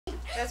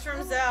That's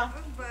from Zell.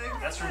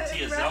 That's from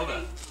Tia Zelda.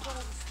 And the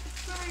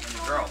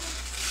girl.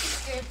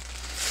 Good.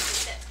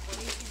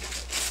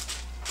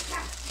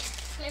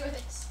 Play with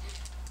this.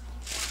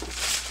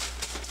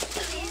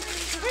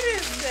 What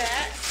is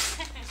that?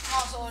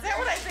 Small soldier. Is that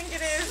what I think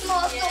it is?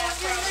 Small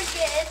soldier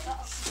again.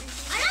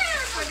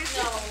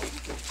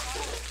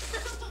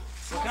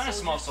 What kind of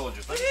small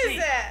soldiers? What Let me is see.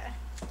 that?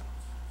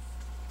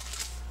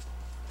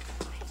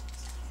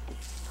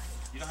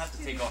 You don't have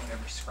to take off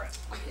every scrap.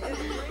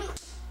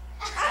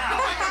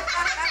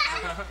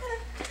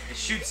 It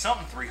shoots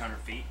something 300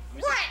 feet. Let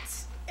me see.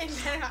 What?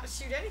 It better not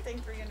shoot anything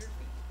 300 feet.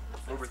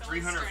 Over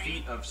 300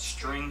 feet of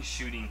string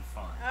shooting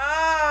fun.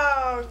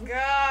 Oh,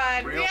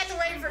 God. Real We had to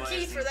wait string for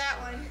Keith for blasting that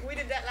fun. one. We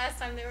did that last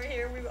time they were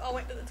here. We all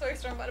went to the toy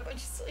store and bought a bunch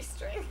of silly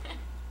string.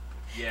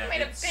 Yeah,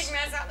 Made a it's- big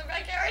mess out in the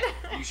backyard.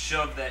 You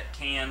shove that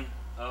can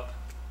up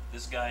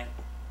this guy,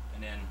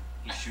 and then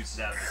he shoots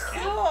it out of this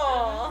can.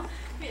 Cool.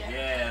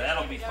 Yeah,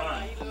 that'll be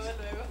fun.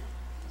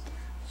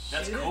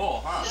 That's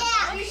cool,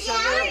 huh? You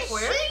shove it up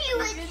where?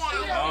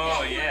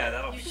 Oh yeah,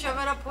 that'll You be shove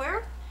it up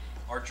where?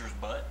 Archer's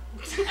butt.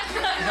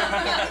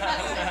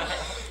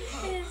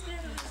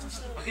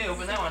 Okay,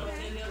 open that one. Look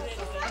at you.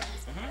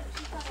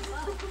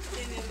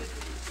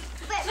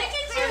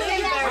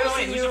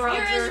 Wait, who's it You're from?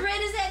 as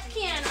red as that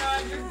can,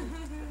 Roger.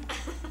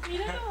 You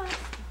don't know it.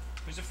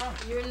 Who's it from?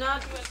 You're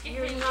not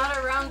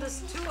around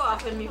this too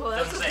often, Mijo.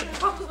 That's Doesn't what say. the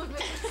problem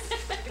is.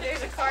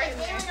 There's a card in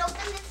there.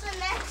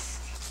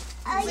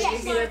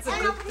 Maybe that's a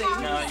good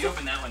thing. No, you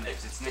open that one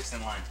next. It's next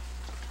in line.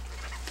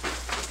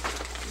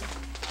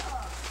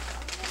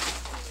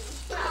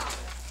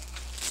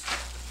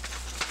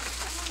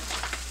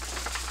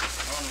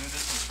 I don't know who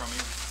this one's from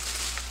either.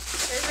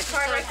 There's a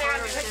card right there on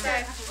the other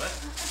side. What?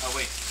 Oh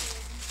wait.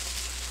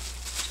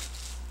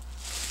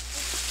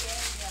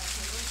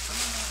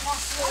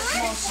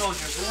 Small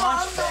soldiers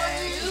lunch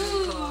bag.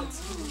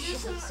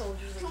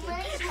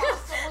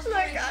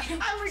 Look,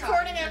 I'm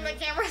recording and the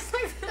camera's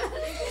like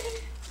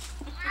this.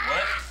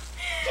 What?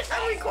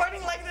 I'm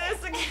recording like this.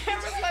 The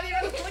camera's not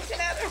even looking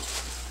at her.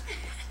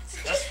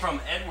 That's from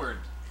Edward.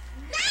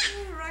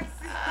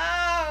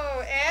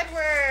 Oh,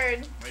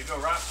 Edward. Way to go,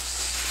 Rock.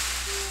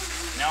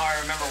 Now I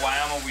remember why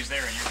I'm always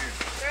there and you're here.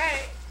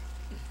 Right.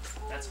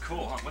 That's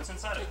cool, huh? What's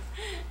inside of it?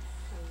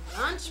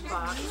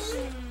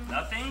 Lunchbox.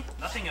 Nothing?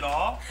 Nothing at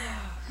all?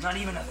 Not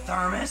even a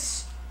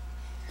thermos?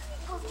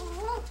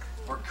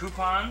 Or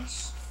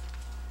coupons?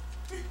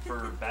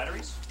 For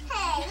batteries?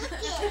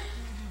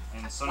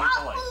 And Sunny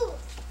Polite.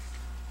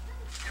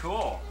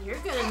 Cool. You're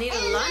gonna need a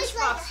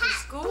lunchbox for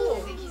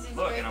school.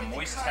 Look, and a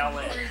moist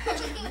towelette. Here,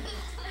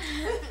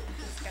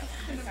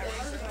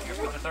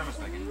 put the thermos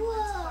back in.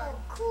 Whoa,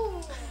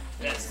 cool.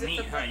 That's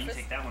neat, huh? You can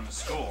take that one to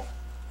school.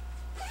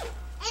 And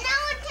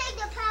I would take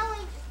the Power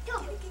Rangers.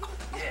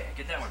 Yeah,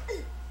 get that one.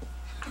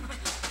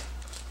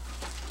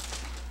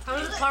 How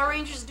do the Power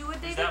Rangers do it,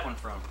 Who's David? that one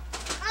from?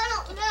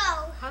 I don't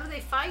know. How do they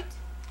fight?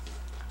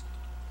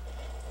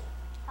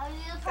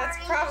 That's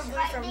probably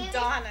from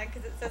Donna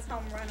because it says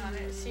home run on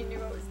it. She knew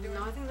what it was doing.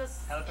 No, I think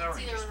that's How the Power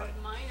Rangers fight?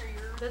 Mine or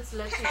yours. that's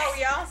Letty. Oh,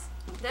 y'all?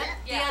 That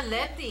Yeah.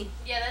 Letty.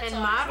 Yeah, that's And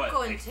all. Marco What,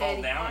 they and fall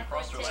Teddy. down and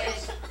cross their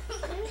legs?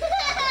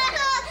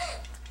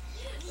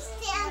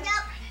 Stand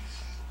up.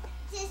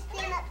 Just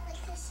stand up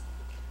like this.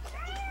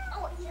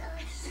 Oh,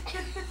 yes.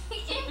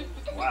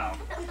 Wow.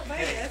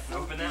 Okay,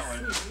 open that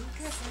one.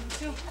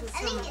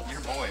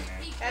 Your boy,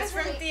 man. That's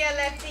from Tia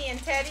Letty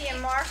and Teddy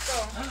and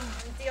Marco. And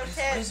Theo What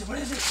Ted. is it? What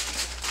is it?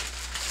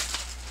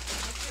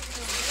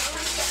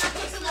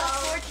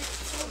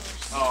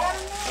 Oh,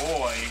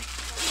 boy.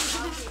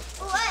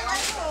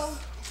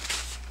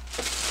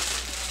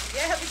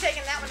 Yeah, he'll be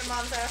taking that one to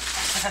Mom's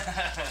house.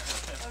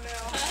 Oh, no.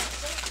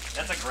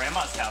 That's a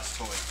grandma's house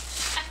toy.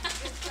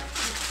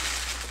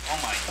 Oh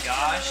my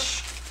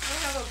gosh.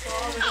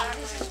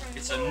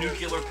 It's a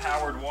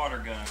nuclear-powered water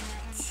gun.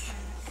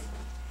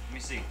 Let me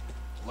see.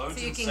 Loads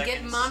So you in can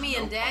seconds, get mommy no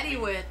and daddy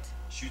pumping, wet.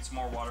 Shoots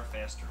more water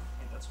faster.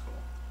 Hey, that's cool.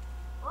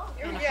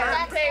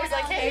 Yeah, Dave was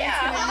like, hey, yeah,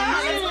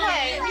 on his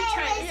way.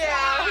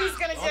 Yeah, he's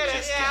gonna Don't get it,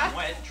 just yeah. get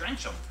wet.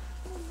 Drench them.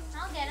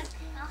 I'll get it.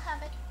 I'll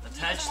have it.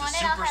 Attach the want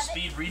it, I'll super have it.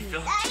 speed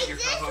refill to your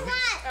hose.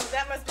 Oh,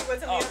 that must be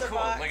what's in the Oh, other cool.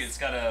 box. Look, it's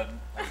got a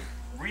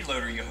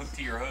reloader you hook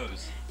to your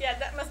hose. Yeah,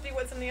 that must be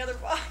what's in the other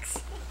box.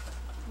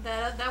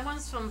 That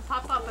one's from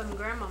Pop Up and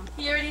Grandma.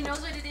 He already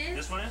knows what it is.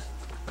 This one is?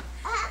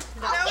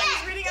 No,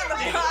 he's reading on the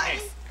David, box.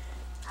 hey.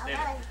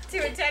 David, To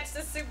attach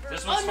the super.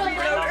 this one's from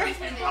Grandma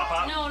and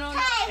Pop-Up. No. And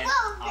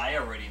I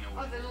already know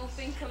what it is. little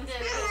thing comes in.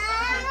 To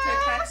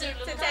attach it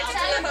to the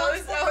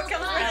hose. Oh, it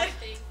comes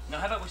with it. Now,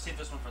 how about we save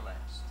this one for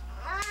last?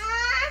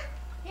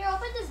 Here,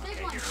 open this big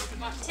Okay, one. here,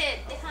 open it. Ted,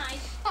 say hi.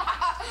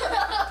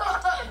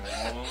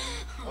 Oh,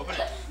 open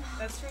it.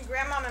 That's from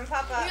Grandma and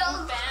Papa.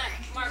 Back,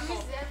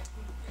 Marco.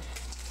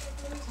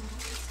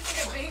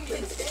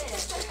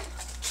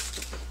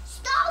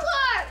 Star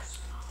Wars!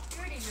 You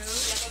already know.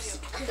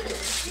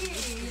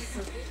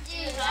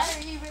 I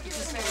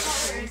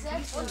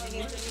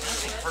think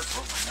Kurt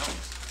broke my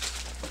nose.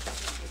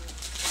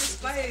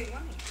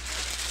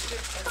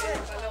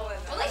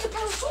 Well, like, that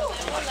was cool.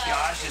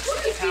 gosh, it's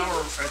the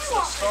power. It's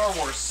the Star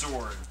Wars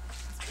sword.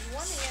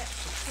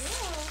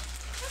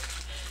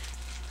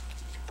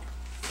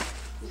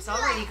 It's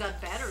already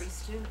got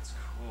batteries too. It's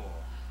cool.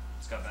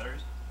 It's got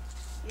batteries?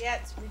 Yeah,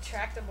 it's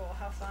retractable.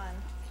 How fun.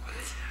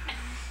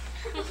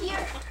 Here.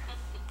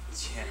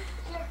 Yeah.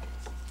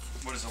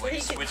 What is it, like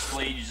a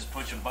switchblade? You just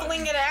push a button?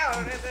 Fling it out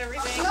and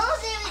everything. No,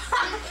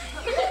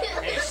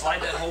 David. Hey,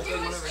 slide that whole thing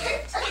over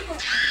here.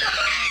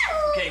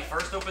 Okay,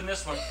 first open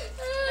this one.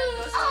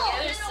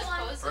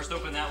 First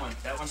open that one.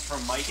 That one's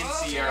from Mike and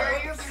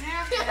Sierra. That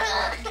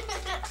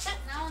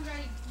one's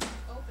already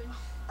open.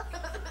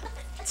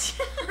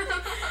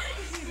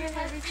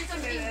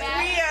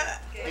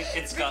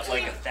 It's got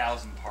like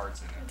 1,000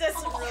 parts in it. That's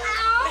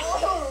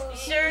really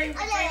Sherry,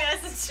 between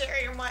us and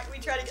Sherry and Mike, we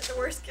try to get the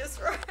worst gifts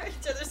for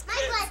each other's My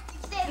kids.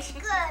 glasses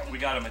is good. We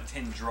got him a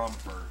tin drum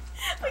for.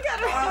 We got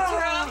a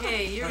drum.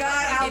 Hey, you're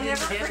God, I'll getting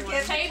never dead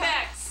forget. one.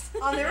 Paybacks.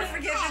 I'll never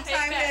forget the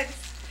time that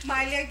Payback.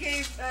 Malia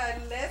gave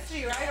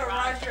Leslie, right,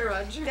 or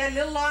Roger, that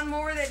little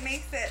lawnmower that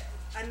makes it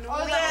annoying.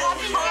 Oh, that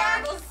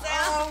horrible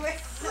sound.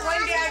 Oh,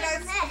 one day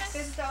I got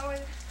pissed off with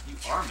it. You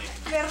are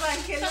making. Le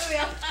arranqué lo de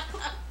abajo.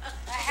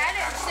 I had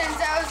it since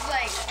I was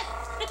like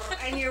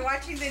And you're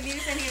watching the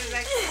news and he was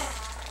like,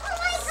 Oh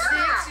my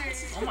god.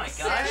 6 or Oh my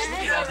gosh, look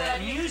at all that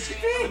music.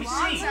 Let me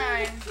long see.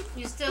 time.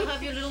 You still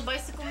have your little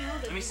bicycle now?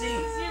 Let me see. Yo,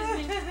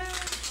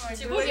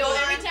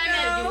 every time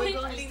No. I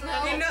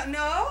You you know,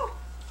 No,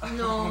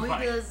 Oh my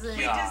he doesn't.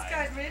 we God. just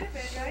got rid of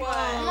it, right? Wow.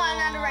 I'm not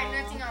allowed to write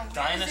nothing on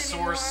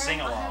Dinosaur I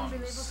haven't been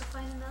able sing-alongs. to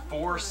find another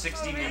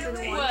 460 one. minute I've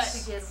been tapes. What?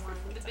 wanting to get one.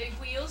 the big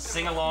wheels.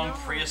 Sing-along No.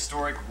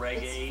 prehistoric It's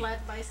reggae. flat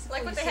bicycle.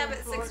 Like what You they have sit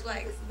at on Six the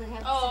Flags. floor, they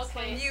have Oh, Six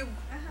okay. Flags. You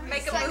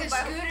make a like move a by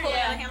scooter, pulling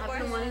yeah. the I've been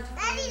handlebar. wanting to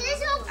Daddy, find let's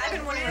another open one. I've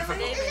been wanting to Let's put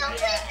it. open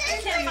this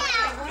Go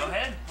out.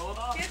 ahead, pull it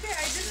off. Get there,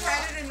 I just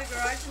had it in the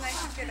garage and I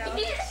took it out.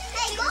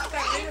 Hey, go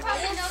back.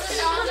 Probably know the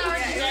song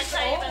already. Yeah, That it's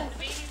type old. of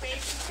the baby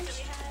babies that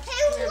we had. Hey,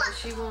 Yeah, what? but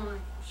she won't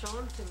show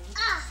them to me.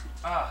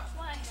 Ah,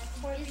 Why?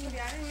 Poor thing,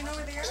 I didn't even know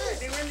where they are.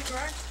 They were in the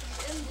garage.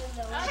 Open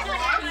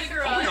the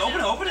garage.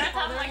 open it. I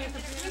thought like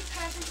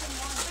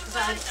Because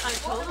I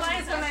told them When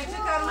I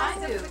took out my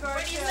stuff in the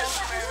garage. you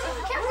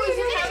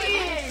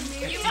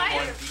you might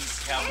want these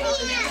cowboys.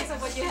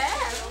 That's what you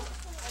have.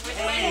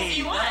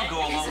 Hey, that'll go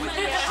along with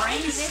your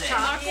train set.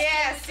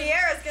 Yeah,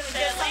 Sierra's gonna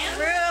get something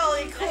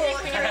really cool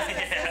at Christmas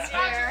this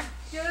year.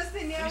 Yo los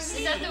tenía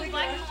Is that the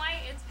black and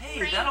white? It's Hey,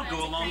 cream. that'll That's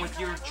go a along cream with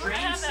your color.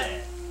 train What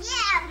set.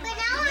 Yeah, but I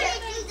want to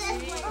do this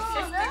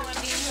one. No,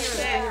 it's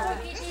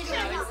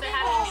the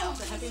Happy Meal.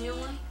 The Happy Meal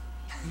one?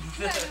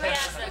 We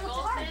have the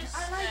goldfish.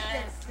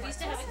 We used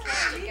to have a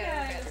cat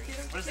together.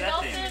 What is The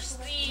that thing?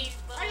 goldfish,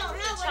 I don't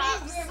know the what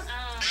chops. is this.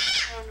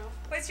 I don't know.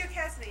 What's your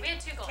cat's name? We had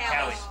 2 goldfish.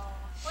 Callie.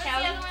 What's the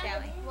other one?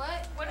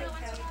 What? What are the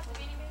ones you have? The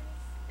beanie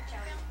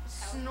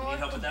babies? Need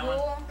help with that one?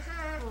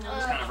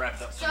 It's kind of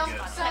wrapped up pretty good.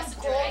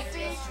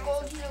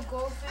 Goldfish.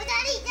 Oh,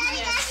 Daddy,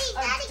 Daddy,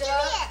 Daddy, give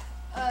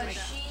me it.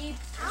 Sheep.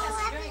 Oh,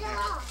 I don't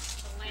know.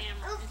 Lamb.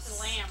 It's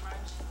a lamb,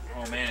 right?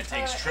 Oh man, it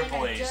takes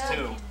triple A's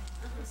too.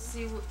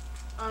 See,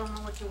 I don't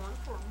know what you want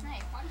for them.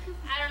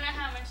 I don't know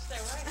how much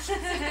they're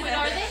worth. What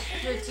are they?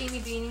 They're teeny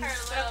beanies,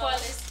 Pero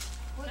 ¿cuáles?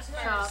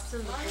 chops,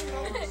 and the bowl.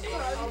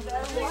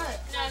 What?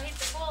 No, he's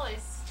the bull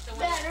is the one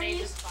that they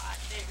just bought.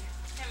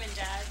 Him and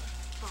Dad.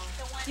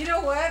 The one. You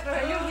know what?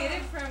 You hid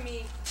it from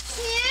me.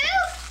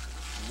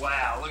 Cute.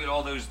 Wow, look at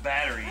all those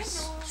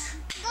batteries.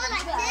 Go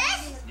like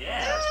this.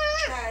 Yeah.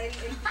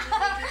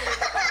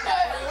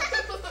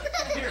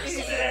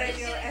 Here's that.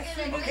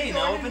 Okay,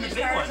 now open the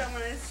big one.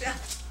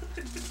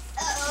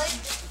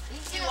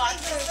 You watch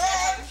this.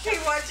 She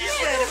watches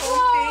that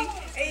whole thing.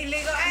 Hey, le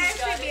digo,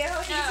 este viejo,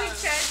 he's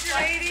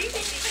exaggerating.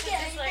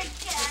 It's like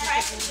the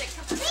price is like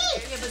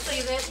Yeah, but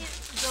see,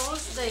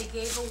 those they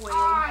gave away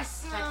at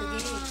the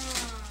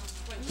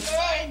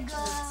game.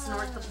 It's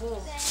not the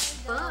bull.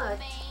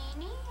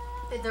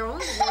 But they're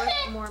only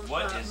worth more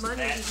What is money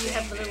that if you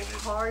have the thing, little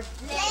David? card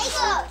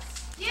Lego.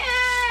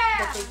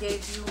 that they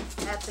gave you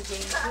at the game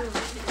too.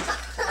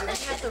 You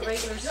have the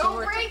regular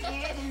store.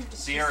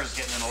 Sierra's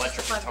getting an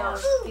electric guitar.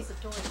 $5 piece of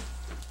toy.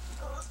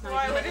 Now,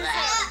 Why, you what have- is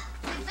that?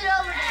 Flip it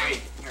over there.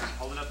 Wait, here,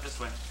 hold it up this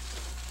way.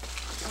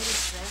 what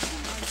is that?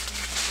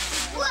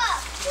 Whoa.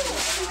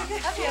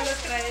 Ya lo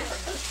traes.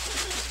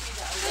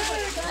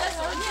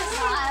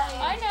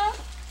 I know.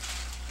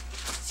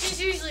 She's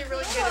usually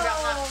really good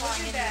about not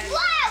falling in.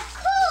 Wow,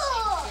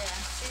 cool.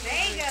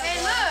 Lego.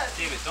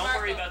 David, don't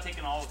worry about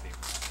taking all the paper.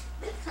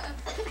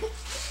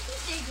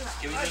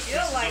 Give me this. This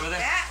You'll is like over there.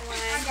 that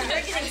one.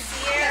 We're getting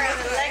Sierra an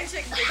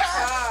electric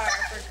guitar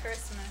for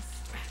Christmas.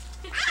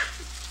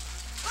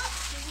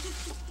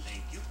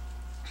 Thank you.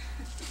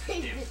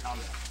 David, calm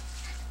down.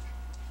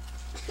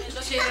 Es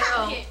lo que, Chill.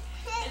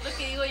 es lo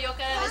que digo yo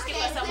cada vez que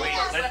pasamos Wait,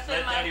 por let Cuarto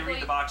de Daddy Marco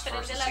read the y box first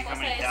prende and la see how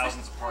cosa many esa.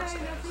 thousands of parts it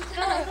has.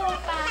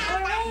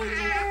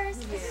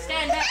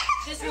 Stand back.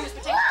 This room is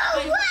protected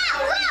by Wow,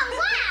 wow,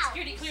 wow.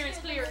 security clearance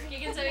clear. You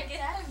can say it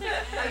again. I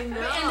And the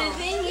know.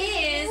 thing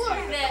is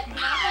that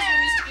Marco's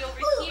room used to be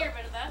over here,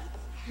 ¿verdad?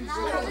 So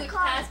we would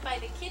pass by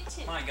the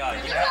kitchen. My God,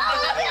 you The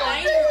have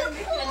dining room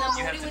and the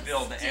you have to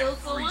build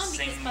every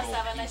single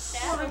piece.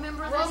 Well,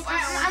 remember Well, this?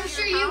 I'm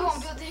sure you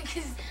won't build it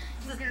because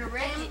you're gonna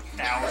wreck it.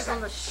 It was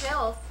on the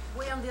shelf,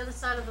 way on the other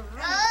side of the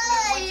room.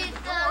 Oh, We went to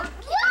the door.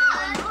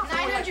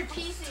 900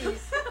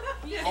 pieces.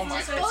 Oh my,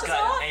 it's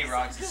got, hey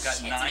Rox, it's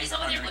got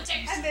 900 And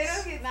pieces. they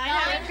don't get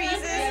 900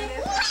 pieces.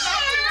 That's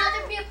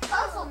another be a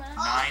puzzle, man.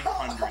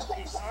 900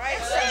 pieces. Alright,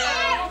 so.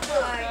 Oh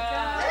my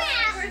god.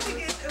 Where'd you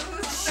get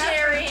who's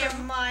Sherry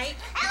and Mike.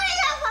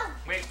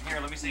 Wait, here,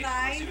 let me see.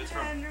 Let me see what it's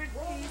from. 900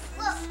 pieces.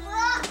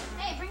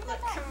 Hey, bring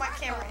that back. My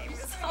camera name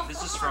is on.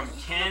 This is from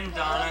Ken,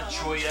 Donna,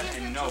 Choya,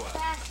 and Noah.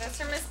 That's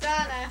from Miss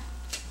Donna.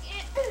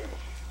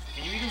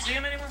 Can you even see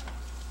them anymore?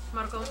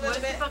 Marco, little what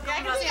is bit. the fuck Yeah,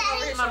 I going can see it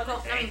over your on? Marco,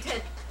 I mean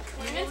Ted.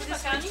 Ted,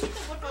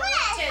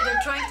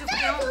 they're trying to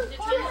film.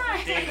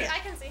 Dang it. I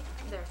can see.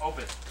 There.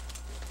 Open.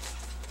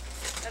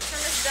 That's from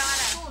Miss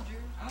Donna.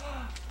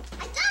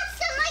 I got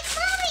some like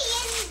mommy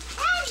and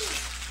daddy.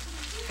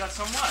 Got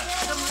some what?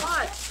 Some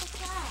what?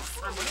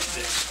 What is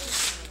this?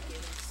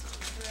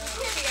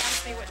 She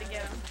asked me what to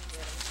get him.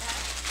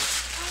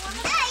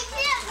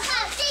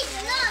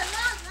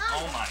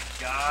 Oh my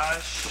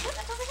gosh.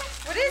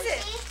 What is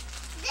it?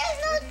 There's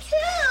no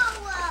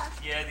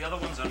two. Yeah, the other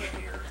one's under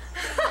here.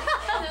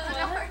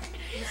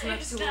 He's not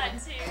It's too not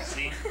old. too.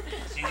 See?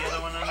 See the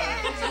other one under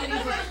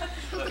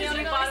there? The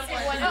only bottom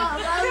one.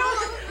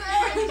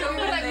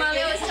 Like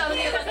Molly was telling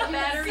me about the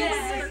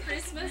batteries for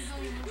Christmas.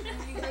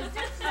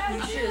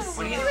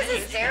 What do you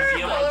think? You're gonna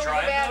be able to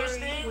drive those We're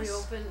things?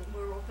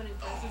 opening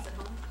presents at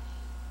home.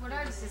 What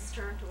are It's his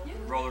turn to open.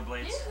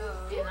 Rollerblades.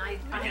 And I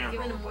can't had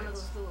given him roll one of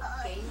those little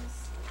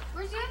games,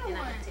 Where's the other and I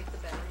one? had to take the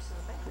batteries in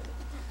the back of it.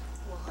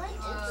 Well,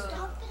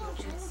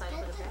 inside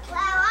of the battery. Well,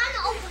 I want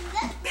to open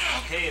this.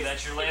 Okay,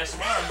 that's your last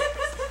one.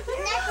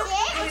 That's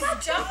it. He's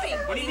jumping.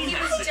 What do you mean He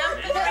that's was it?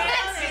 jumping man?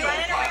 around and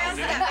running around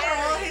Dude. with that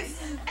battery.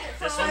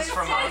 This one's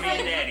from Mommy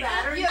and Daddy.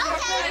 Okay,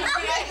 open it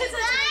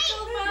right.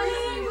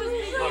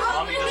 Look,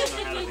 Mommy doesn't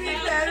know how to do The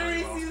it.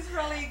 battery seems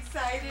really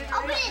excited.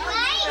 Open it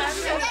right.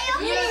 Should I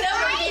open You know it that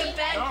would be right? a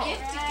bad No.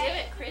 gift to give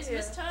at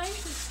Christmas time.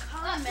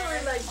 Come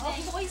man.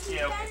 Always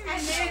Yeah, okay.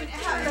 And then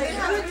how Like, they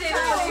who did it?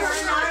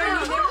 turn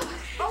around.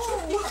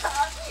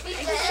 It's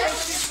It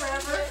takes you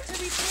forever to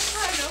be put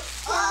I know.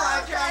 Oh,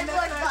 Roger, I know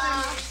that's what I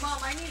need. Mom,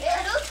 I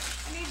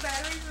need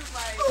batteries with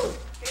my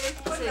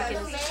Facebook. So you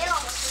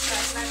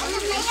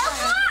can-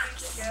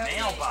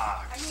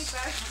 Mailbox. I need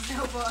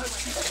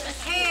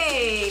batteries.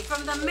 Hey,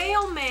 from the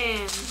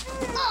mailman.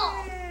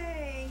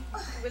 Hey.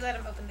 We let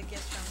him open the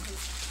gifts from his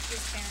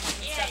parents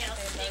and Yeah, stuff y'all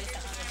that they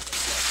stickers always on it.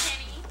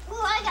 Penny.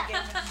 Ooh, I got Give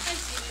him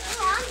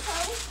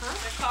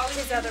They're calling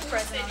his other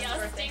present Said on his y'all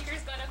birthday.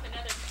 stinkers going up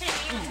another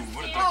penny. Ooh,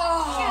 what a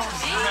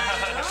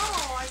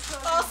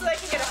Oh, so they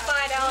can get a $5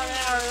 an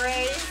hour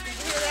raise. Did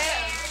you hear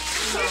that?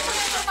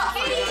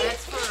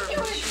 That's for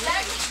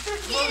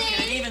Look,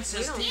 and it even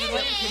says we Steve don't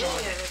Lincoln get on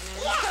it.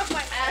 it,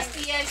 man. Ask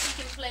Thea if she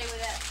can play with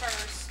that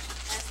first.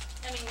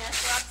 Ask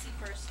Roxy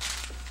first.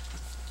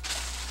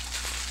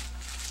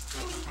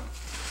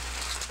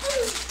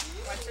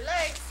 Watch your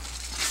legs.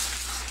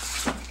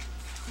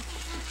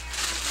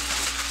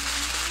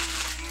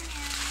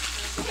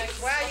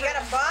 Wow, you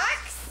got a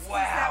box?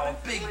 Wow,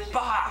 a big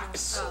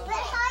box. Oh, But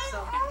how so,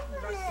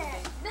 you open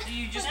it?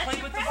 You just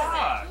play with the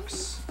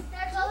box.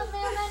 That's all the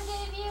mailman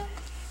gave you?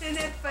 Isn't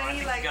it I funny,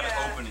 think like, you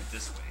gotta open it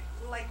this way.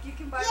 like you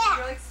can buy Yeah. a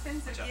real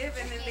expensive gift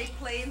and then they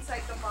play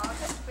inside the box.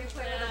 They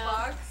play with the Yeah.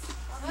 box.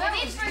 Maybe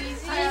it's for Maybe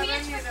it's for maybe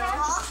it's for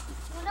cats.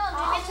 No,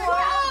 maybe it's for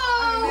cats.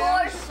 And then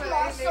Or you put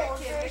small it in their kid,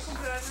 soldiers. they can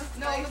put it on the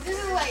No, plate. but this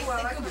is like Well,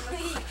 the I can-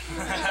 complete.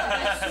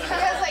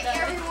 That's like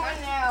everyone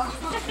now.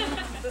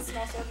 The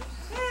small soldiers.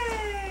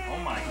 Hey. Oh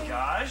my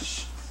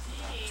gosh.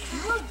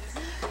 Look,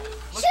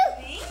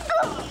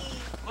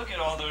 look at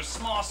all those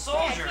small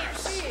soldiers.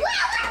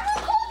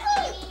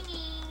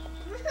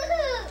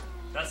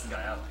 That's the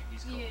guy I like.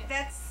 He's cool.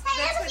 That's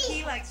let what me see.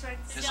 he likes, right?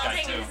 This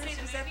guy too.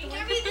 Is that the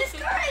one? This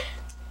card.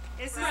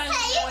 Is this Right. the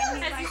Hey, one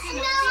he Have you likes? seen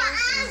No,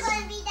 I'm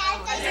gonna be that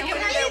guy. Take him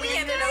to that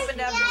weekend and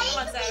opened up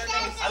on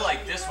Saturday. I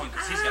like this one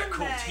because he's got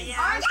cool teeth.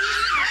 Yeah.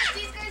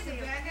 These guys are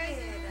bad guys.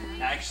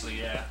 Actually,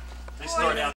 yeah. They start out.